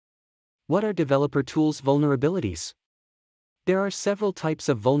What are developer tools vulnerabilities? There are several types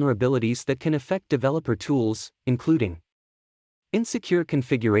of vulnerabilities that can affect developer tools, including insecure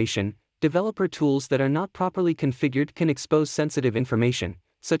configuration. Developer tools that are not properly configured can expose sensitive information,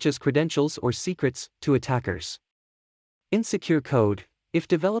 such as credentials or secrets, to attackers. Insecure code. If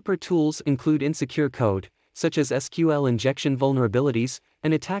developer tools include insecure code, such as SQL injection vulnerabilities,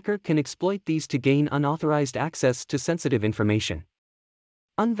 an attacker can exploit these to gain unauthorized access to sensitive information.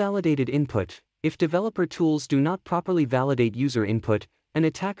 Unvalidated input. If developer tools do not properly validate user input, an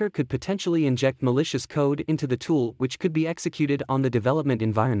attacker could potentially inject malicious code into the tool, which could be executed on the development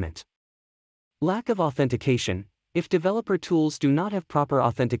environment. Lack of authentication. If developer tools do not have proper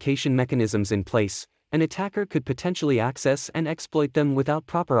authentication mechanisms in place, an attacker could potentially access and exploit them without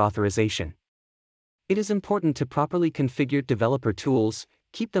proper authorization. It is important to properly configure developer tools,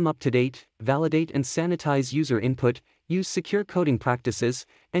 keep them up to date, validate and sanitize user input, use secure coding practices,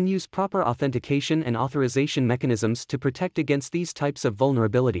 and use proper authentication and authorization mechanisms to protect against these types of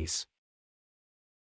vulnerabilities.